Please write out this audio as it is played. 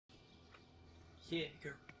Yeah,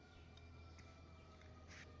 girl.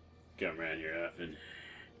 Come around here, effing.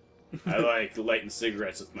 I like lighting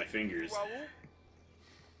cigarettes with my fingers.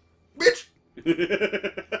 Bitch!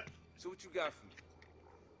 So what you got for me?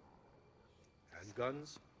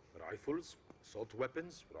 Handguns, rifles, assault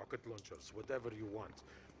weapons, rocket launchers, whatever you want.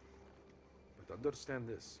 But understand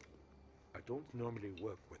this. I don't normally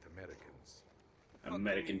work with Americans.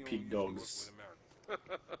 American pig dogs.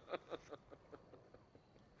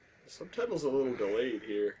 Subtitles a little delayed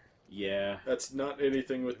here. Yeah. That's not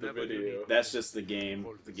anything with the video. That's just the game.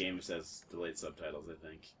 The game says delayed subtitles, I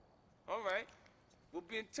think. Alright. We'll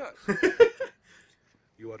be in touch.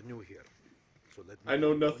 You are new here. So let me I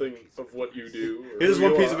know nothing of what you do. Here's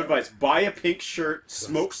one piece of advice. Buy a pink shirt,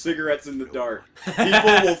 smoke cigarettes in the dark.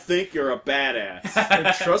 People will think you're a badass.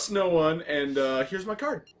 And trust no one, and here's my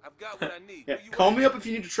card. I've got what I need. Yeah, call me up if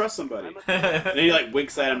you need to trust somebody. And then he like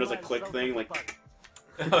winks at him, does a click thing, like...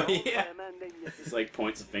 Oh, yeah. He's like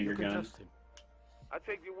points a finger gun. I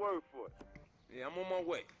take your word for it. Yeah, I'm on my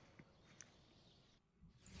way.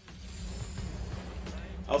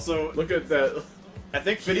 Also, Look at that. I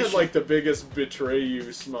think He Fiddy had should- like the biggest betray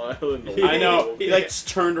you smile in the world. I know. He like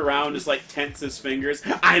turned around, just like tense his fingers.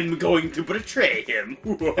 I'm going to betray him.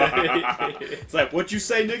 It's like, what you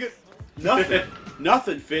say, nigga? Nothing.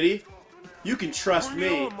 Nothing, Fiddy. You can trust Bring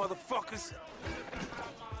it me. on, motherfuckers.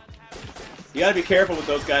 You gotta be careful with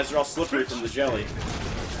those guys. They're all slippery from the jelly.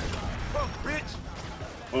 Punk, bitch.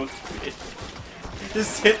 Punk bitch.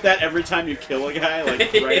 Just hit that every time you kill a guy,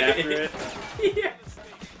 like right after it. Yeah.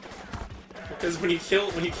 Because when you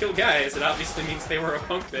kill guys, it obviously means they were a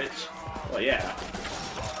punk bitch. Well, yeah.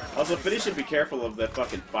 Also, Fiddy should be careful of that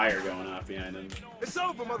fucking fire going off behind him. It's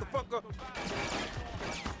over, motherfucker.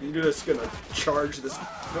 I'm just gonna charge this.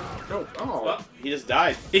 No. Oh. Well, he just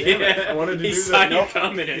died. Damn it. I wanted to He do saw that. you Nope.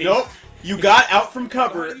 coming and he... Nope. You got out from How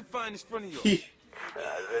cover. do you find this front of you? He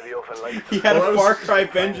had Well, I a was- Far Cry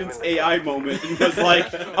Vengeance AI moment and was like,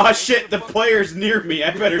 oh shit, the player's near me,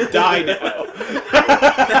 I better die now.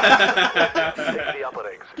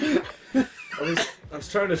 I was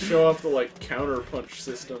trying to show off the like counter punch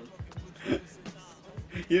system. You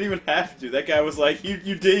didn't even have to. That guy was like, you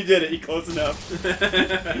did it, you close enough.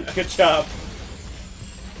 Good job.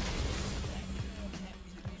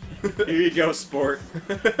 Here you go, sport.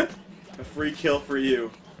 A free kill for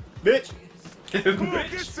you. Bitch! Come on,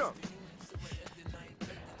 get some.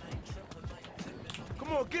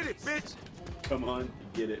 Come on, get it, bitch. Come on,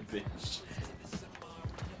 get it, bitch.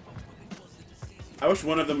 I wish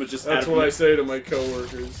one of them would just That's what I say to my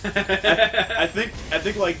coworkers. I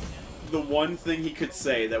think like the one thing he could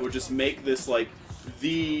say that would just make this like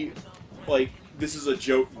this is a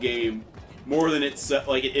joke game more than it's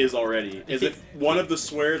like it is already is if one of the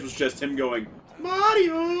swears was just him going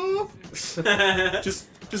Mario. just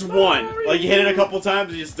one. Like you hit it a couple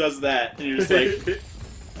times, he just does that, and you're just like,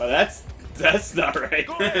 oh, that's not right.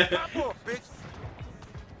 Go ahead, pop off, bitch.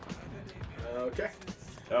 Okay.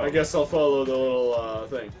 Oh. I guess I'll follow the little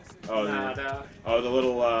thing. Oh, Nada. oh, the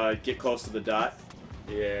little get close to the dot.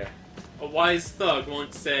 Yeah. A wise thug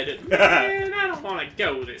once said, man, I don't want to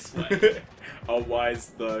go this way. A wise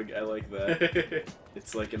thug. I like that.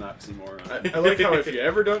 It's like an oxymoron. I like how if you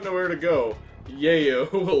ever don't know where to go, Yayo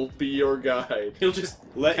will be your guide. He'll just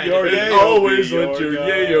Let kinda your be- yayo Always be let your guide.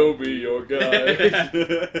 Yayo be your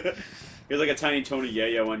guide. Here's like a tiny Tony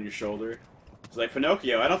Yayo on your shoulder. It's like,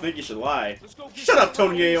 Pinocchio, I don't think you should lie. Let's go get Shut up, some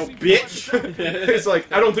Tony Yayo, bitch! It's like,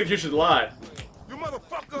 I don't think you should lie. You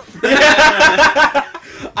motherfucker.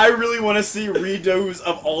 I really want to see redos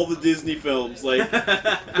of all the Disney films. Like,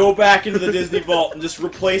 go back into the Disney vault and just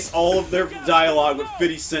replace all of their dialogue with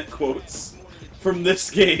 50 Cent quotes from this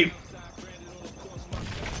game.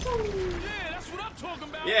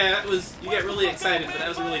 Yeah, that was. You get really excited, but that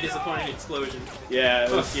was a really disappointing explosion. Yeah,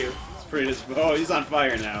 it was, Fuck you. it's pretty oh, he's on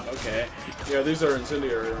fire now. Okay. Yeah, these are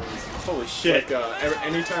incendiary rounds. Holy shit. Like,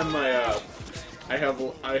 anytime I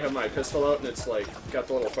have my pistol out and it's like got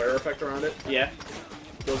the little fire effect around it, Yeah,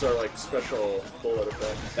 those are like special bullet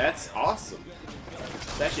effects. that's awesome.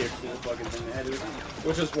 It's actually a cool fucking thing to add to it.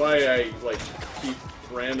 Which is why I like keep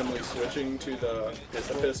randomly switching to the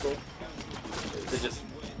pistol. To just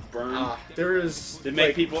burn. There is To make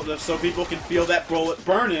like, people, so people can feel that bullet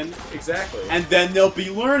burning, exactly, and then they'll be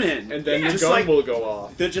learning. and then the just gun like, will go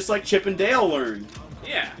off. they're just like Chip and Dale learned.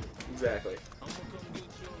 Yeah. Exactly.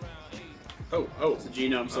 Oh, The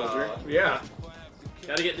genome soldier. yeah.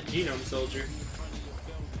 Gotta get the genome soldier.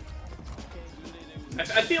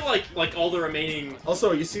 I feel like all the remaining.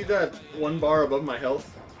 Also, you see that one bar above my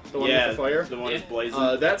health? The one yeah, with the fire? the one that's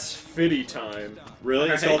blazing. That's Fitty Time. Really?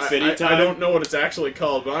 It's Alright. called Fitty Time? I don't know what it's actually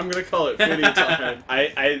called, but I'm gonna call it Fitty Time.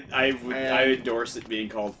 I endorse it being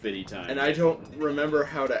called Fitty Time. And I don't remember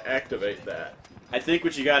how to activate that. I think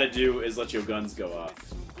what you gotta do is let your guns go off.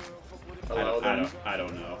 I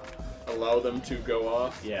don't know. allow them to go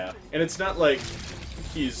off. Yeah. And it's not like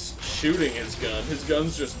he's shooting his gun. His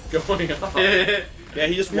gun's just going off. Yeah,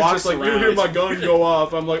 he just He's walks just like, around. you hear my gun go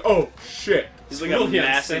off, I'm like, oh, shit. He's like Really a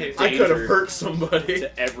massive unsafe. I could have danger hurt somebody.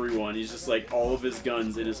 to everyone. He's just like, all of his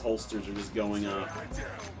guns in his holsters are just going off.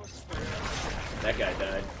 That guy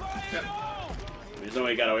died. There's no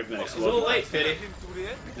way he got away from that It's a little explosion. late, Fitty.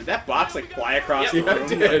 Did that box like fly across Yep. the Yeah, room it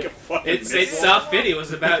did. like a fucking It missile? saw Fitty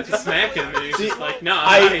was about to smack him, and he's See, just like, no,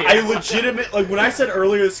 I'm outta I here. legitimate like when I said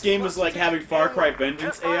earlier this game was like having Far Cry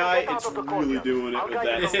Vengeance AI, it's really doing it with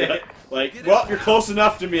that stuff. Like, well, you're close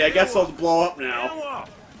enough to me. I guess I'll blow up now.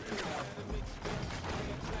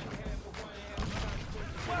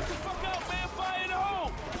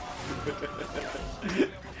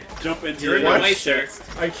 Jump into You're in your my way, sir.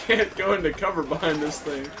 I can't go into cover behind this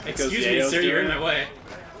thing. Excuse me, Yayo's sir, you're in doing my way.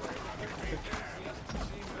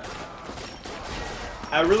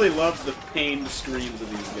 I really love the pained screams of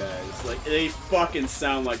these guys. Like, they fucking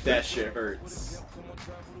sound like that shit hurts.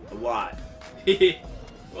 A lot.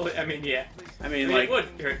 Well, I mean, yeah. I mean, It like, would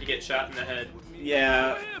hurt to get shot in the head.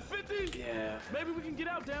 yeah. Yeah. Maybe we can get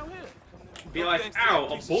out down here. Be like, ow,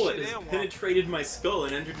 a bullet has penetrated my skull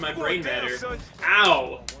and entered my brain matter.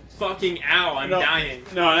 Ow! Fucking ow, I'm dying.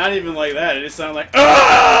 No, not even like that. It just sounded like,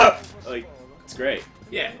 ah! Like, it's great.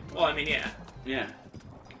 Yeah, well, I mean, yeah. Yeah.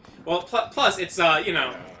 Well, plus, it's, you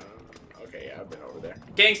know, Okay, yeah, I've been over there.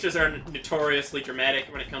 gangsters are notoriously dramatic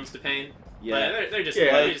when it comes to pain. Yeah. They're just,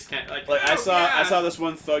 Yeah. they're just kind of like, Like, I "Oh, saw yeah." this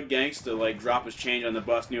one thug gangster, like, drop his change on the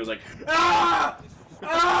bus, and he was like, ah!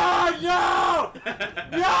 Ah,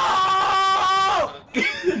 no!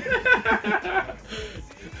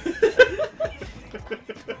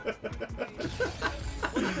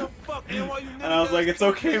 And I was like, it's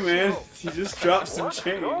okay, man. He just dropped some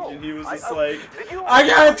change, and he was just like, I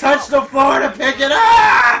gotta touch the floor to pick it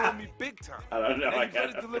up! I don't know, I Anybody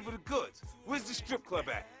gotta... deliver the goods? Where's the strip club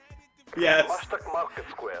at? Yes. Mustak Market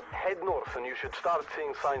Square. Head north and you should start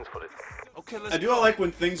seeing signs for it. Okay, let's I do like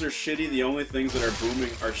when things are shitty, the only things that are booming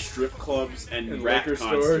are strip clubs and And rap liquor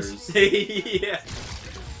concerts. stores. Yeah.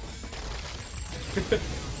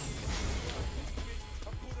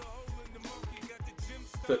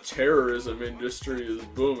 The terrorism industry is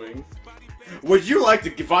booming. Would you like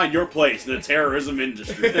to find your place in the terrorism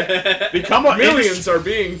industry? Become a Millions are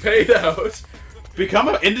being paid out. Become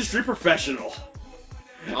an industry professional.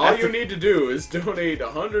 All you need to do is donate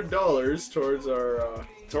 $100 towards our,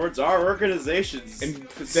 Towards our organizations. and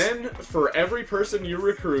then for every person you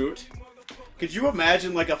recruit, Could you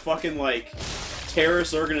imagine like a fucking like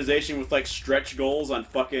terrorist organization with like stretch goals on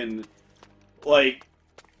fucking like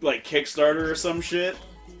Kickstarter or some shit?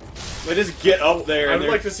 They just get up there I and would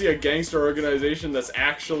they're like to see a gangster organization that's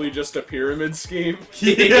actually just a pyramid scheme.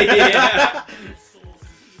 Yeah.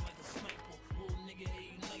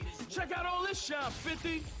 check out all this shine,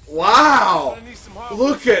 50. Wow! Gonna need some hard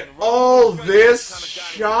Look work at and all rock. this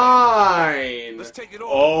Kinda shine! Let's take it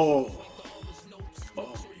over. Oh.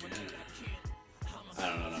 Oh yeah. I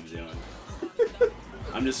don't know what I'm doing.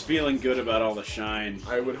 I'm just feeling good about all the shine.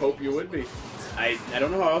 I would hope you would be. I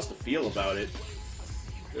don't know how else to feel about it.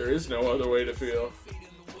 There is no other way to feel.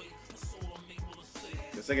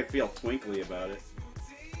 Guess I could feel twinkly about it.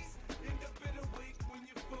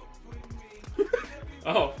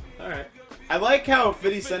 Oh, alright. I like how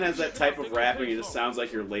 50 Cent has that type of rapping. It just sounds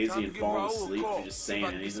like you're lazy and falling asleep if you're just saying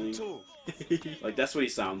anything. Like, that's what he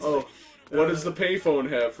sounds Oh, like. what does the payphone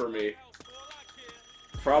have for me?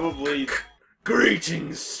 Probably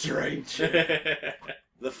Greetings, stranger.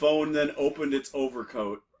 the phone then opened its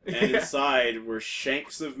overcoat, and inside were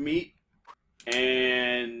shanks of meat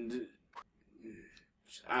and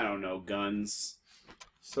I don't know, guns.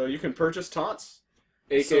 So you can purchase taunts.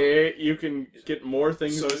 AKA, you can get more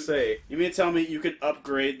things So- to say. You mean to tell me you can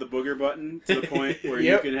upgrade the booger button to the point where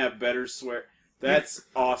Yep. you can have better swear? That's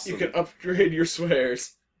awesome. You can upgrade your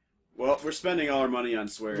swears. Well, we're spending all our money on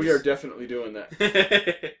swears. We are definitely doing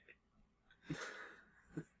that.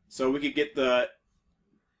 So we could get the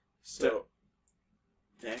So,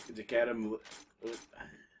 Decadum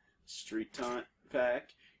Street Taunt Pack,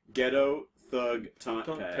 Ghetto Thug Taunt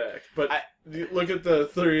taunt Pack. pack. But I- look at the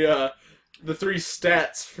three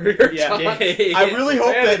stats for your Yeah. taunts. I really hope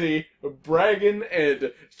that Vanity, bragging,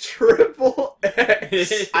 and triple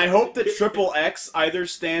X. I hope that Triple X either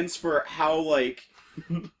stands for how like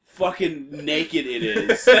fucking naked it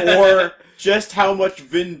is, or just how much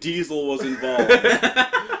Vin Diesel was involved.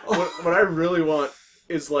 What I really want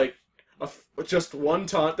is like just one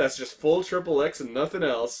taunt that's just full triple X and nothing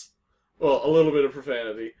else. Well, a little bit of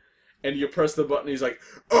profanity. And you press the button, he's like,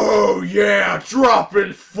 "Oh yeah,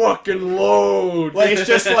 dropping fucking load!" Like it's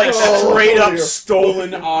just like straight up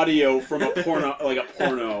stolen audio from a porno, like a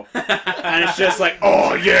porno, and it's just like,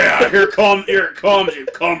 "Oh yeah, here it comes, you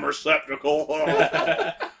cum receptacle."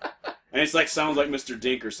 And it's like sounds like Mr.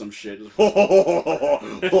 Dink or some shit.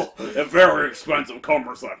 A very expensive cum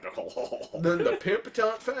receptacle. Then the Pimp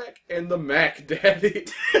Taunt Pack and the Mac Daddy.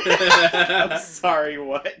 I'm sorry,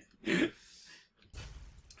 what?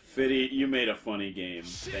 Fiddy, you made a funny game.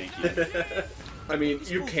 Thank you. I mean,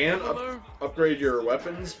 you can upgrade your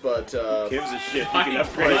weapons, but Who gives a shit? You can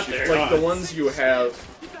upgrade your like the guns. ones you have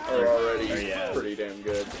are already yeah. pretty damn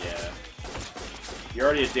good. Yeah. You're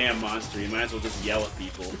already a damn monster. You might as well just yell at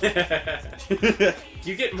people. Do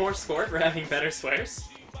you get more score for having better swears?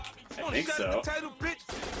 I think so.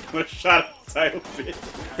 What shot at the title bit?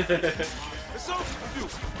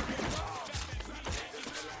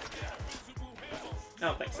 I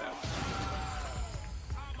don't think so.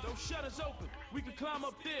 Those shutters open. We can climb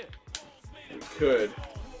up there. You could.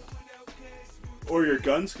 Or your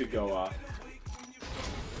guns could go off.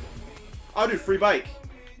 Oh, dude, free bike.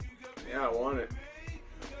 Yeah, I want it.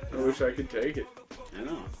 I wish I could take it. I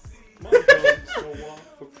know. My guns go off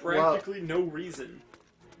for practically no reason.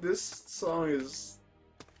 This song is...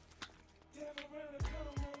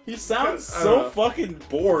 He sounds I don't so know. fucking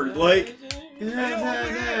bored. Like,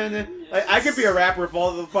 I could be a rapper if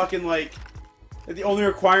all the fucking, like, the only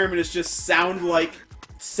requirement is just sound like,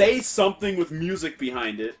 say something with music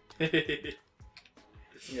behind it.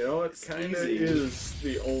 You know, it kind of easy. is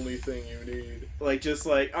the only thing you need. Like, just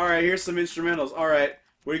like, alright, here's some instrumentals. Alright,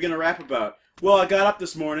 what are you gonna rap about? Well, I got up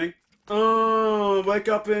this morning. Wake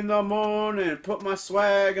up in the morning, put my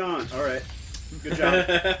swag on. Alright. Good job.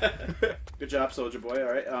 Good job, Soldier Boy.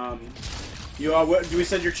 Alright, do we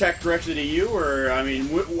send your check directly to you, or, I mean,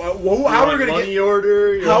 how are we gonna money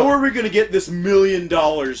order? how are we gonna get this $1 million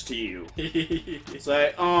to you? It's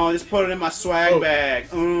like, oh, just put it in my swag bag.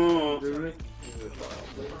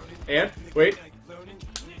 And wait.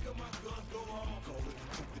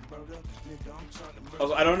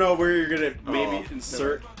 Also, I don't know where you're gonna maybe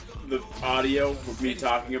insert the audio of me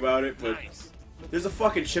talking about it, but there's a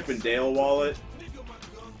fucking Chip and Dale wallet,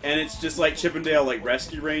 and it's just like Chip and Dale like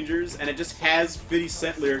Rescue Rangers, and it just has 50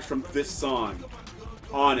 Cent lyrics from this song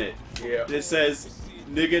on it. Yeah. And it says,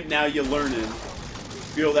 "Nigga, now you learning.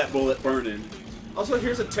 Feel that bullet burning." Also,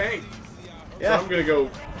 here's a tank. Yeah. So I'm gonna go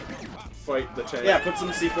fight the tank. Yeah, put some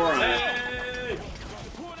C4 on it.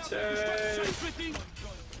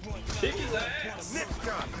 Kick his ass!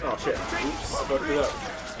 Oh shit. Oops. I fucked it up.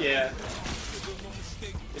 Yeah.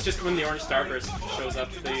 It's just when the orange starburst shows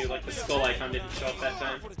up, the skull icon didn't show up that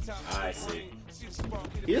time. I see.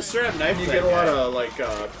 He just straight up knifed You that get a lot guy. of like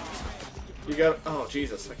you got oh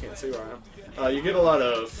Jesus, I can't see where I am. You get a lot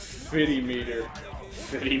of fitty meter.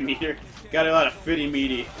 Fitty meter. Got a lot of fitty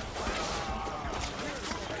meaty.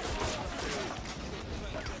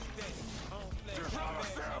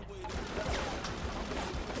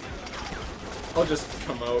 I'll just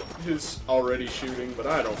come out. He's already shooting, but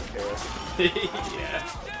I don't care. Yeah.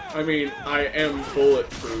 I mean, I am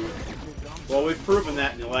bulletproof. Well, we've proven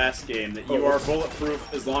that in the last game, that you are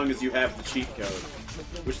bulletproof as long as you have the cheat code.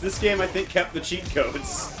 Which this game, I think, kept the cheat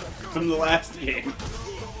codes from the last game.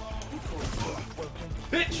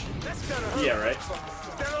 Bitch! Yeah, right? Is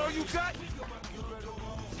that all you got?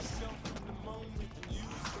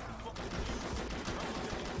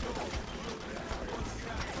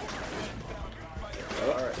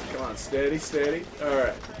 Alright, come on, steady, steady.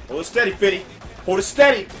 Alright. Hold it steady, Fitty. Hold it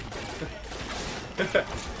steady!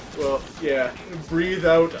 Well, yeah. Breathe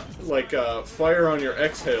out, like, fire on your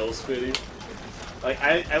exhales, Fitty. Like,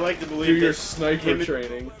 I like to believe Do your that sniper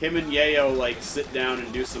training. him and Yayo, like, sit down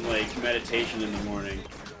and do some, like, meditation in the morning.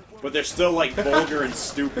 But they're still, like, vulgar and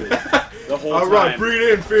stupid the whole time. Alright,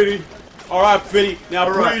 breathe in, Fitty. Alright, Fitty, now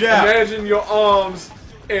Alright, breathe out. imagine your arms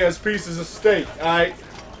as pieces of steak, alright?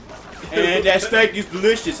 And that steak is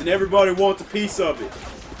delicious, and everybody wants a piece of it.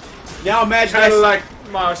 Now imagine Kinda that. like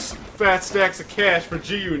my fat stacks of cash for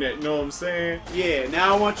G-Unit, you know what I'm saying? Yeah,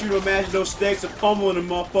 now I want you to imagine those steaks are pummeling a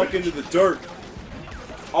motherfucker into the dirt.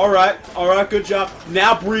 Alright, good job.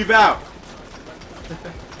 Now breathe out.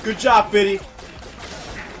 Good job, Fitty.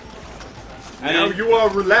 And Now then, you are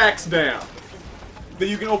relaxed now. then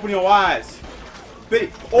you can open your eyes.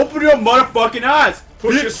 Fitty, open your motherfucking eyes.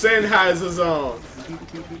 Put bitch. your Sennheisers on.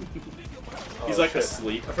 He's Oh, like shit.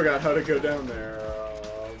 asleep. I forgot how to go down there.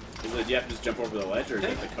 Is it, do you have to just jump over the ledge, or is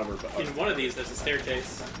it the cover button? In one of these, there's a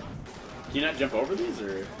staircase. Can you not jump over these,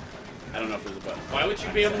 or I don't know if there's a button. Why would you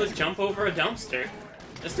be able to jump over a dumpster?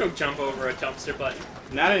 There's no jump over a dumpster button.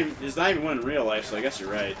 There's not even one in real life, so I guess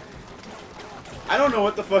you're right. I don't know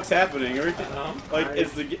what the fuck's happening. Everything,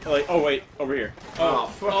 it's the oh wait, over here. Oh,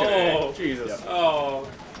 fucking oh, Jesus. Yep. Oh.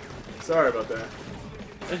 Sorry about that.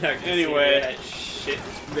 Anyway, that shit.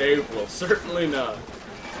 They will certainly not.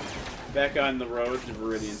 back on the road to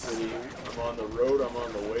Viridian City. I'm on the road, I'm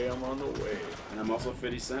on the way, I'm on the way. And I'm also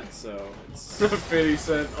 50 Cent, so it's... 50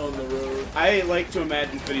 Cent on the road. I like to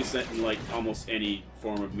imagine 50 Cent in, like, almost any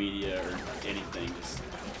form of media or anything. Just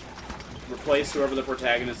replace whoever the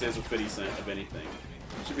protagonist is with 50 Cent of anything.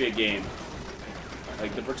 It should be a game.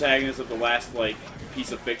 Like, the protagonist of the last, like,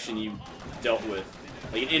 piece of fiction you dealt with,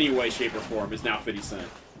 like, in any way, shape, or form, is now 50 Cent.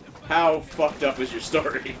 How fucked up is your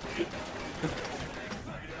story?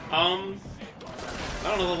 I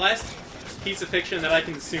don't know, the last piece of fiction that I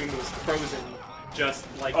consumed was Frozen, just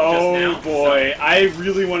now. Oh boy, so. I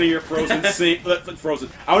really want to hear Frozen sing. Frozen.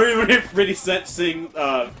 I want to hear 50 Cent sing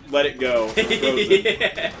 "Let It Go" for Frozen.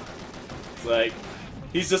 Yeah. It's like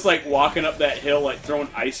he's just like walking up that hill, like throwing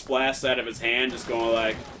ice blasts out of his hand, just going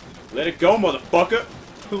like, "Let it go, motherfucker!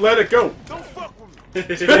 Let it go! Don't fuck with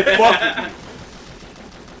me!" Don't fuck with me."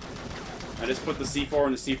 I just put the C4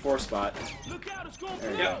 in the C4 spot. Look out, it's going There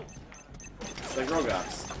you go. It's like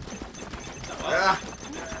Rogox. Ah.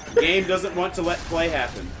 The game doesn't want to let play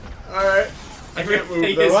happen. Alright. I can't move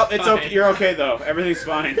Everything though. is Well, it's fine. okay. You're okay though. Everything's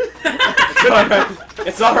fine. It's alright.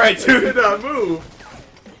 It's alright, I did dude. not move.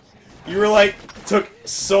 You were like took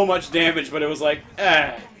so much damage, but it was like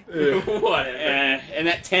Ew. Whatever. and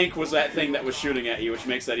that tank was that thing that was shooting at you, which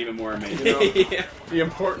makes that even more amazing. You know, Yeah. the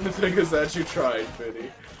important thing is that you tried,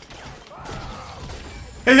 Fiddy.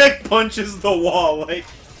 And like punches the wall like,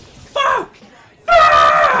 fuck!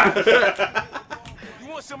 Fuck! You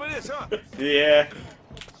want some of this, huh? Yeah.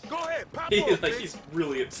 Go ahead, pop He, off, like, bitch. he's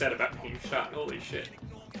really upset about being shot. Holy shit.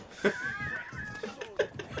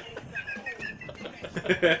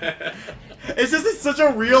 It's just such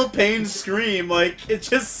a real pain scream. Like it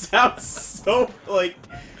just sounds so like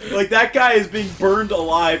that guy is being burned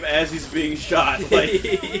alive as he's being shot. Like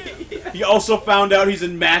he also found out he's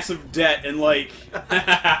in massive debt and like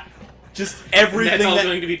just everything That's all that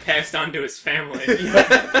going to be passed on to his family.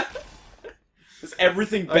 just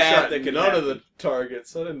everything I bad shot that could none happen. of the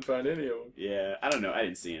targets. I didn't find any of them. Yeah, I don't know. I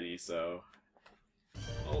didn't see any, so.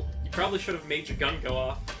 Well, you probably should have made your gun go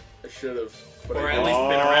off. I should have. But Or I at didn't. least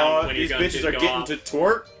been around when your these gun bitches did are go getting off. to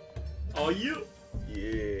twerk. Oh, you.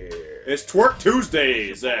 Yeah. It's Twerk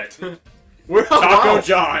Tuesdays at We're Taco wow.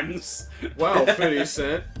 John's. Wow, 50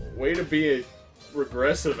 Cent. Way to be a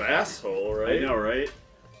regressive asshole, right? I know, right?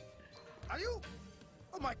 Are you?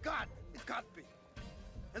 Oh my god, it can't be.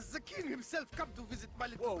 Has the king himself come to visit my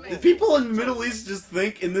little Do place? people in the Middle East just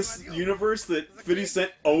think in this universe that 50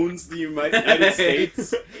 Cent owns the United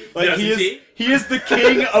States? Like Doesn't he is the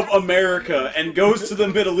king of America and goes to the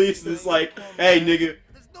Middle East and is like, hey nigga,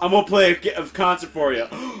 I'm gonna play a concert for you.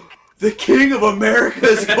 The king of America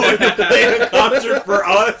is going to play a concert for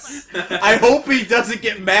us. I hope he doesn't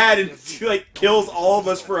get mad and like kills all of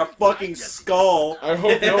us for a fucking skull. I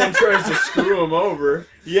hope no one tries to screw him over.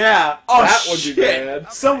 Yeah. Oh That would shit. be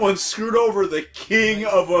bad. Someone screwed over the king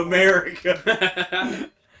of America.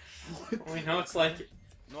 We know it's like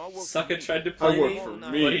No, I work Sucker for tried to I play work me, for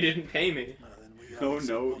but me. he didn't pay me. Oh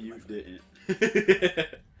no, you didn't.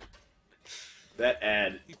 That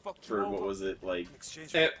ad He fucked you for over what was it like? in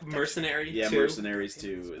exchange for Mercenary Yeah, 2. Mercenaries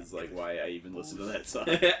 2 is like why I even listened to that song.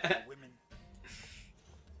 Women.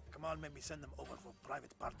 Come on, make me send them over for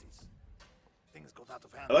private parties. Things got out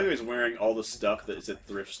of hand. I like how he's wearing all the stuff that is at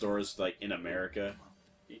thrift stores like in America.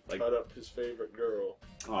 He Like- cut up his favorite girl.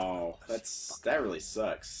 Oh, that really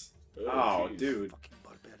sucks. Oh, jeez. dude. Fucking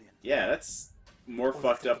barbarian. Yeah, that's more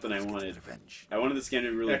fucked up than I wanted. Revenge. I wanted this game to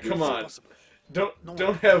be really Yeah, come goofy. on.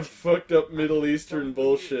 Don't have fucked up Middle Eastern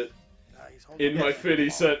bullshit He's holding in my 50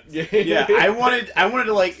 Cent game. Yeah, I wanted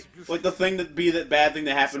to like the thing that be that bad thing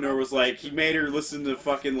that happened to her was like he made her listen to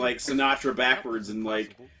fucking like Sinatra backwards and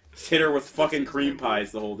like hit her with fucking cream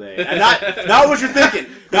pies the whole day. And not what you're thinking.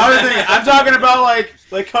 Not what you're thinking. I'm talking about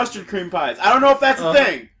like custard cream pies. I don't know if that's a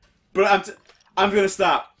thing, but I'm gonna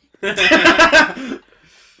stop.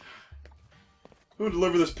 Who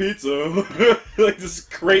deliver this pizza? Like this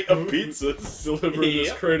crate of pizzas. Delivering this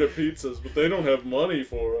Yep. crate of pizzas, but they don't have money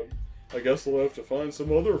for them. I guess they'll have to find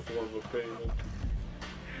some other form of payment.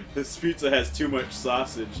 This pizza has too much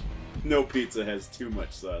sausage. No pizza has too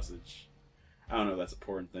much sausage. I don't know if that's a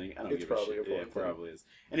porn thing. I don't It's give a probably shit. a porn Yeah, it thing. probably is.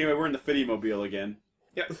 Anyway, we're in the Fitty Mobile again.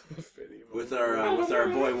 Yep. With our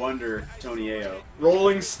boy wonder, Tony Ayo.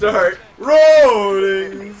 Rolling start.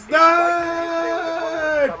 Rolling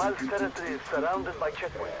Start! Kamal's territory is surrounded by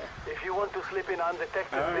checkpoints. If you want to slip in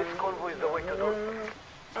undetected, this convoy is the way to go.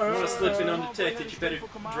 You want to slip in undetected, you better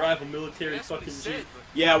drive a military fucking jeep.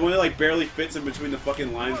 Yeah, when it like barely fits in between the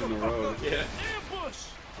fucking lines in the road. Yeah.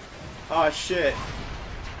 Oh shit.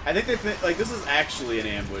 I think they think like this is actually an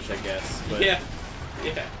ambush, I guess. But Yeah.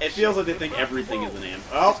 Yeah. it feels like they think everything is an ambush.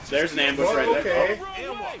 Oh, there's an ambush right there. Okay.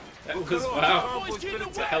 Oh. That was, wow.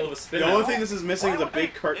 It's a hell of a spin. The only thing this is missing is a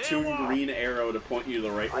big cartoon green arrow to point you the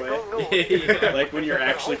right way. Yeah. Like when you're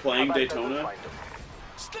actually playing Daytona.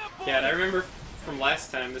 Yeah, and I remember from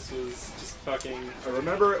last time this was just fucking... I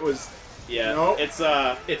remember it was. Yeah, No.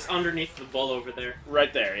 It's underneath the bull over there.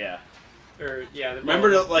 right there, yeah. Or, yeah, the Remember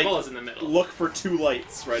bull, to like the bull is in the middle. look for two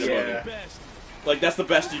lights right above Yeah. you. Like that's the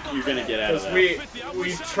best you're gonna get out of Because that.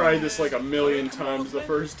 we tried this like a million times the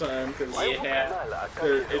first time. Because Yeah.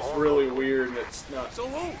 it's really weird and it's not.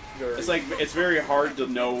 Very, It's like it's very hard to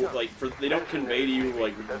know. Like they don't convey to you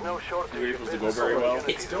like There's no shortage you're of supposed to go business very well.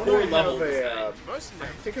 opportunities. It's don't poor I level have design. I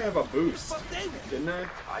think I have a boost, didn't I?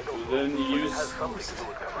 I don't Then you know. It use. has something to do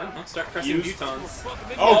with Kamal. I don't know, start pressing Use- butons.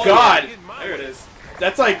 Oh god, There it is.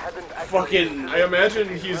 that's like fucking. I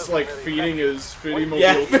imagine he's like feeding his Fitty Mobile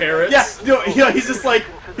Yeah, carrots. yeah, no, he's just like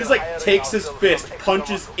takes his fist,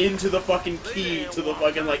 punches into the fucking key to the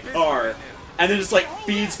fucking like car, and then just like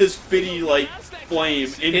feeds his Fitty like flame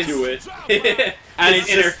into it, and His it's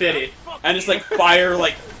inner just, fitty. and it's like fire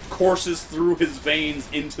like courses through his veins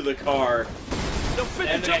into the car.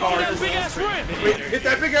 And the car is Wait, hit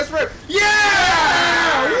that big ass rip!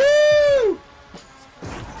 Yeah! Woo!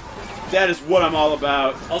 That is what I'm all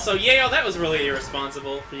about. Also, Yale, that was really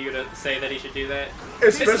irresponsible for you to say that he should do that.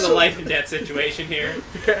 This is a Especially- life and death situation here.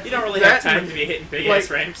 You don't really have time to be hitting big ass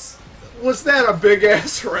ramps. Was that a big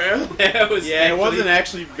ass ramp? That was Yeah, actually, it wasn't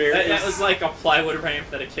actually very. That was like a plywood ramp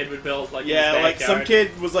that a kid would build. Like yeah, in his like some backyard.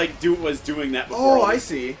 kid was like doing that before. Oh, all I this.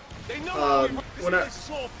 see. When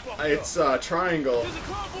it's triangle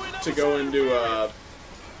to go into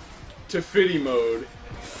to Fitty mode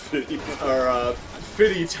or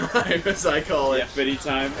Fitty time as I call Yeah, it. Fitty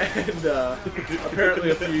time. And apparently,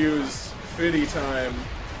 if you use Fitty time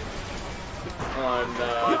on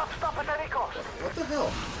Stop at any cost. what the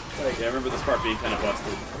hell? Yeah, I remember this part being kind of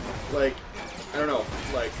busted. Like, I don't know,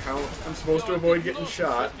 like how I'm supposed to avoid getting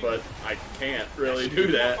shot, but I can't really do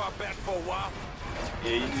that.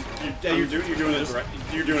 Yeah, you're doing it the right.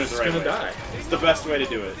 You're doing it the right Gonna way. die. It's the best way to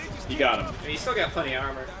do it. You got him. I mean, you still got plenty of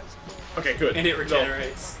armor, Okay, good. and it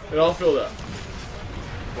regenerates. It all filled up.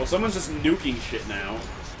 Well, someone's just nuking shit now.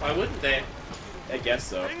 Why wouldn't they? I guess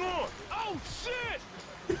so. Hang on. Oh, shit!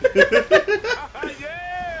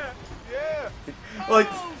 Yeah! Like,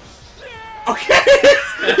 Oh, shit!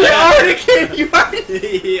 okay, you already came. You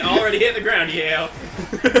already. He already hit the ground, Yale.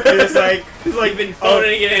 he's like, You've been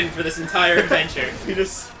phoning it in for this entire adventure. He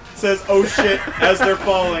just says, "Oh shit," as they're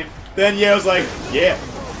falling. Then Yeo's like, "Yeah,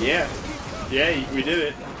 we did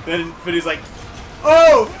it." Then Fitty's like,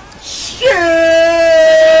 "Oh shit!"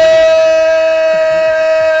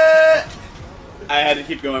 I had to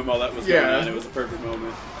keep going while that was going on. It was a perfect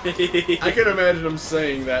moment. I can imagine him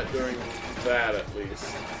saying that during that at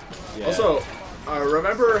least. Yeah. Also,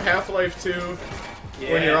 remember Half-Life 2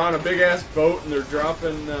 when you're on a big ass boat and they're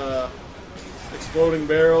dropping exploding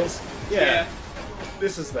barrels? yeah.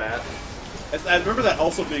 This is that. I remember that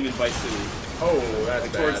also being in Vice City Oh, that's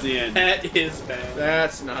bad. towards the end. That is bad.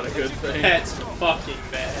 That's not a good thing. That's fucking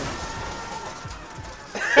bad.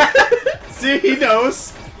 See, he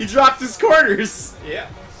knows. He dropped his quarters. Yeah.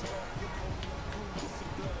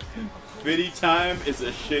 Fitty time is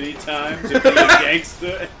a shitty time to be a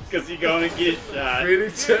gangster because you're gonna get shot. Fitty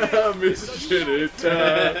time is shitty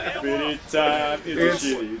time. Fitty time is It's- a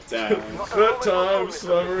shitty time. That time,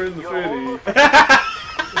 summer in the Fitty.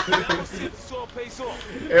 So pace off.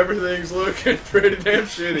 Everything's looking pretty damn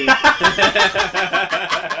shitty.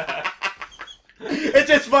 It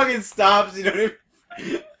just fucking stops, you know what I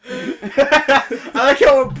mean? I like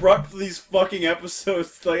how abrupt these fucking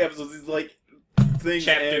episodes, these like things,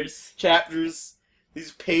 Chapters. chapters,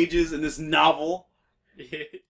 these pages in this novel.